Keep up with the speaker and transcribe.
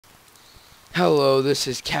Hello, this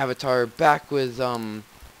is Cavatar back with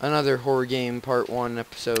another horror game part 1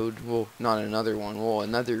 episode. Well, not another one. Well,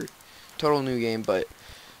 another total new game, but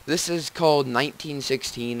this is called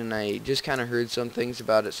 1916 and I just kind of heard some things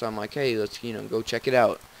about it, so I'm like, "Hey, let's, go check it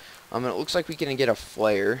out." And it looks like we can get a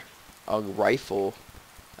flare, a rifle,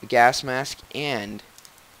 a gas mask, and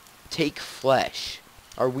take flesh.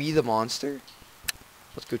 Are we the monster?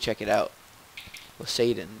 Let's go check it out.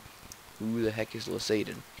 Lasaden. Who the heck is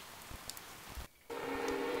Lasaden?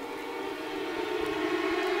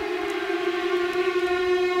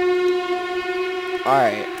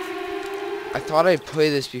 Alright, I thought I'd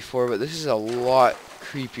play this before, but this is a lot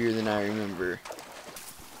creepier than I remember.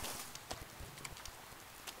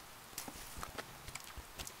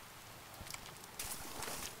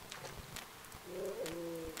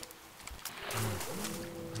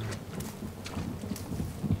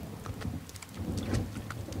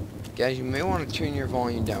 Guys, you may want to turn your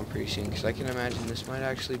volume down pretty soon, because I can imagine this might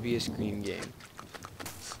actually be a Scream game.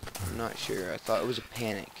 I'm not sure. I thought it was a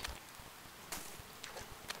Panic.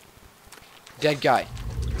 Dead guy.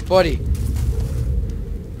 Buddy.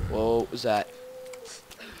 Whoa, what was that?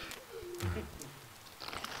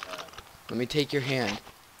 Let me take your hand.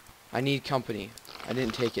 I need company. I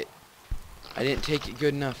didn't take it. I didn't take it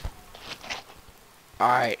good enough.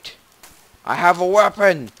 Alright. I have a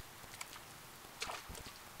weapon!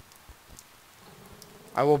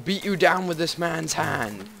 I will beat you down with this man's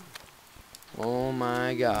hand. Oh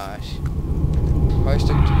my gosh.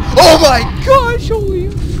 Oh my gosh!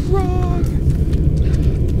 Holy frog!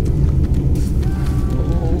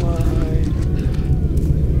 Oh my.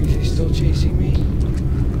 Is he still chasing me?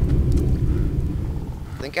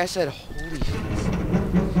 I think I said holy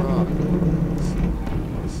frog.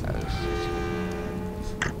 That was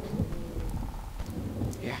just...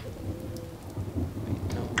 Yeah. Wait,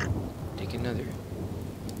 no. Take another.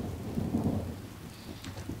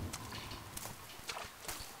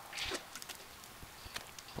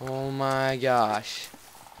 Oh my gosh.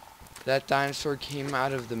 That dinosaur came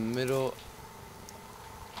out of the middle.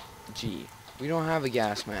 Gee, we don't have a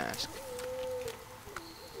gas mask.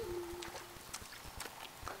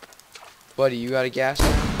 Buddy, you got a gas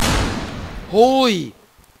mask? Holy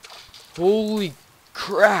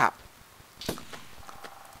crap.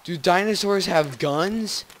 Do dinosaurs have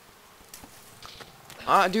guns?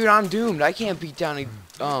 Dude, I'm doomed. I can't beat down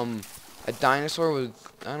a dinosaur with,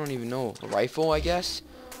 I don't even know, a rifle, I guess?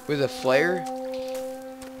 With a flare?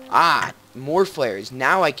 Ah, more flares.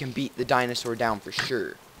 Now I can beat the dinosaur down for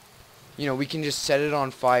sure. You know, we can just set it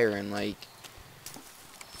on fire and, like,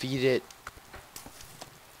 feed it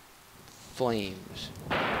flames.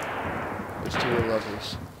 Those two are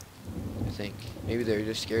lovers, I think. Maybe they're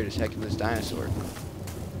just scared as heck of this dinosaur.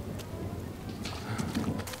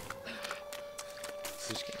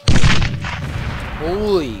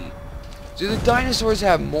 Holy. Do the dinosaurs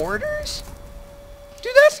have mortars?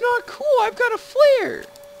 Dude, that's not cool. I've got a flare.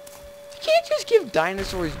 You can't just give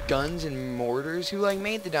dinosaurs guns and mortars. Who, like,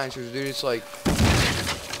 made the dinosaurs? They're just like,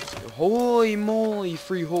 holy moly,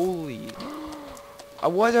 free holy.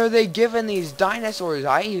 What are they giving these dinosaurs?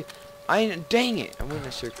 Dang it. I'm in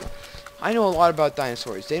a circle. I know a lot about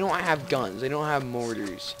dinosaurs. They don't have guns. They don't have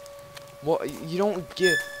mortars. Well, you don't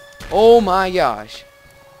give... Oh my gosh.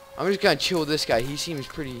 I'm just gonna chill with this guy. He seems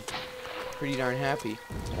pretty darn happy.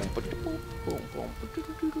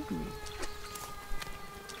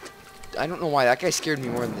 I don't know why. That guy scared me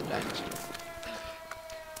more than the dinosaur.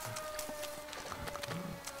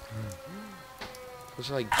 What's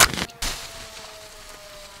like...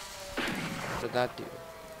 What did that do?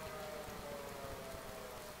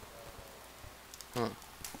 Huh.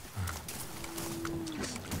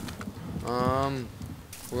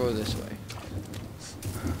 We'll go this way.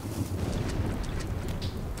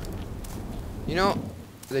 You know,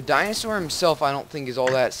 the dinosaur himself I don't think is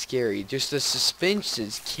all that scary. Just the suspense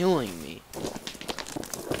is killing me.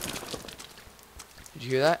 Did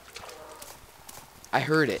you hear that? I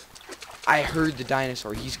heard it. I heard the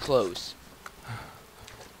dinosaur. He's close.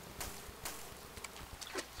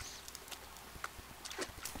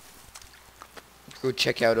 Let's go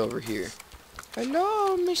check out over here.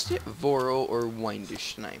 Hello, Mr. Voro or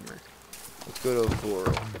Winderschneimer. Let's go to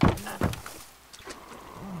Voro.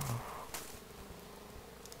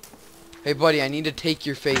 Hey, buddy, I need to take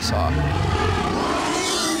your face off.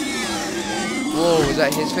 Whoa, was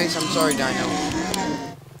that his face? I'm sorry, Dino.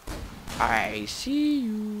 I see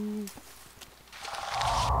you.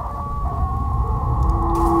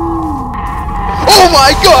 Oh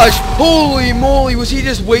my gosh! Holy moly, was he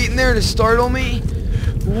just waiting there to startle me?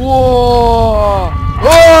 Whoa!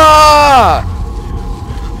 Ah!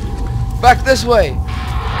 Back this way.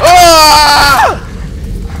 Ah!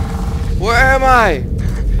 Where am I?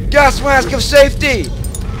 Gas mask of safety!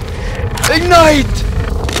 Ignite!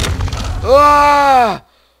 Ah!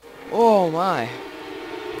 Oh my.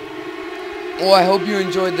 Well, I hope you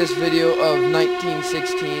enjoyed this video of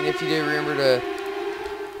 1916. If you did, remember to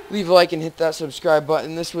leave a like and hit that subscribe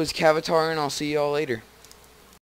button. This was Cavatar, and I'll see y'all later.